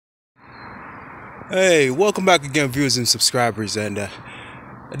Hey, welcome back again, viewers and subscribers. And at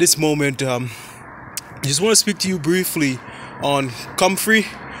this moment, I just want to speak to you briefly on Comfrey.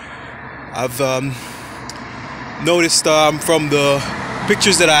 I've noticed from the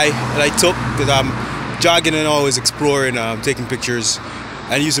pictures that I took, because I'm jogging and always exploring, taking pictures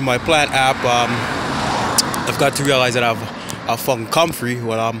and using my plant app. I've got to realize that I've found Comfrey,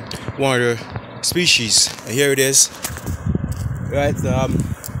 well, one of the species, and here it is. Right.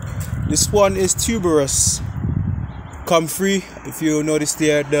 This one is tuberous Comfrey. If you notice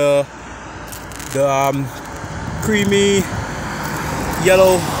there, the creamy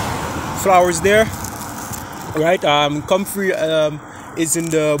yellow flowers there, right? Comfrey is in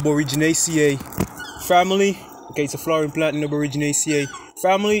the Boryginaceae family. Okay, it's a flowering plant in the Boryginaceae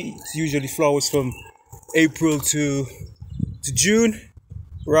family. It usually flowers from April to June,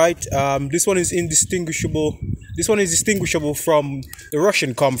 right? This one is indistinguishable. This one is distinguishable from the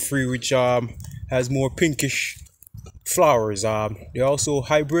Russian Comfrey, which has more pinkish flowers. They're also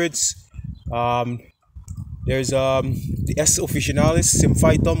hybrids. There's the S. officinalis,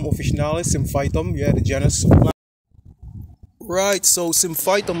 Symphytum officinalis, Symphytum, yeah, the genus. Right, so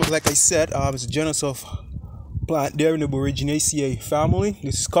Symphytum, like I said, is a genus of plant there in the Boryginaceae family.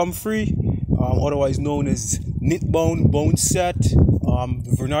 This is Comfrey, otherwise known as knitbone bone set.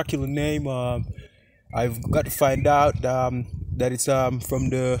 The vernacular name, I've got to find out that it's from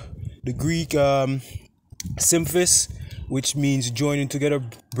the Greek symphys, which means joining together,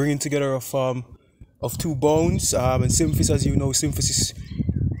 bringing together of two bones. And symphys, as you know, symphys is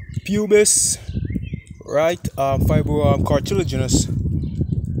pubis, right? Fibrocartilaginous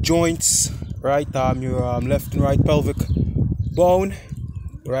joints, right? Your left and right pelvic bone,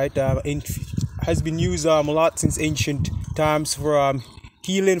 right? Has been used a lot since ancient times for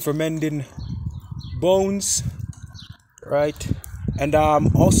healing, for mending bones, right? And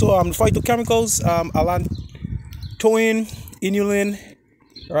also the phytochemicals, allantoin, inulin,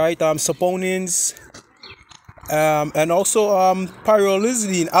 right? Saponins, and also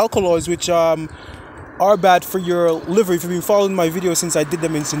pyrrolizidine alkaloids, which are bad for your liver. If you've been following my videos since I did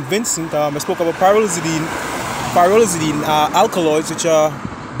them in St. Vincent, I spoke about pyrrolizidine alkaloids, which are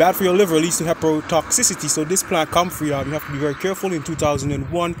bad for your liver, leads to hepatotoxicity. So this plant Comfrey, you have to be very careful. In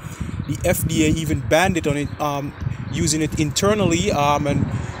 2001, the FDA even banned it on it, using it internally, and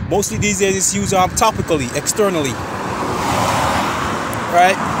mostly these days it's used topically, externally,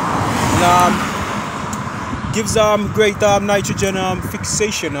 right? And gives great nitrogen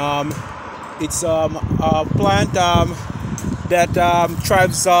fixation. It's a plant that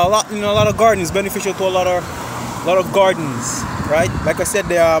thrives a lot in a lot of gardens, beneficial to a lot of gardens, right? Like I said,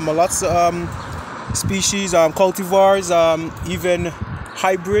 there are lots of species, cultivars, even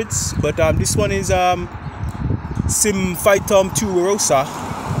hybrids, but this one is Symphytum tuberosa,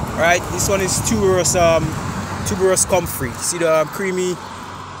 right? This one is tuberous Comfrey. See the creamy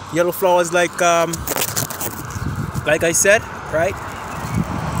yellow flowers, like I said, right?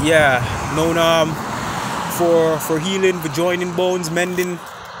 Yeah, known for healing, for joining bones, mending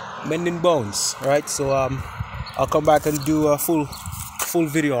bones, right? So I'll come back and do a full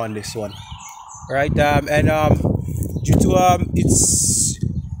video on this one, right? And due to its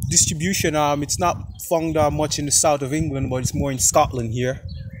distribution, it's not found much in the south of England, but it's more in Scotland here,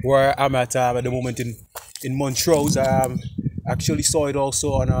 where I'm at the moment in Montrose. I actually saw it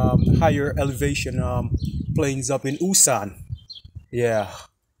also on higher elevation plains up in Usan. Yeah.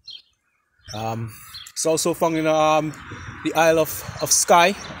 It's also found in the Isle of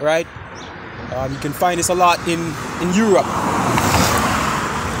Skye, right? You can find this a lot in Europe.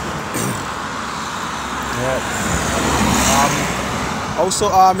 Yeah. Also,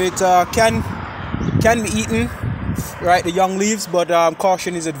 it can be eaten, right? The young leaves, but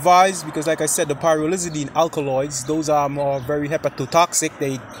caution is advised, because, like I said, the pyrrolizidine alkaloids, those are very hepatotoxic.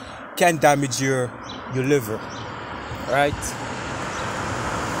 They can damage your liver, right?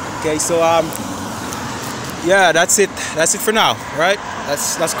 Okay, so yeah, that's it for now, right?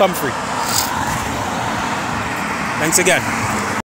 That's Comfrey. Thanks again.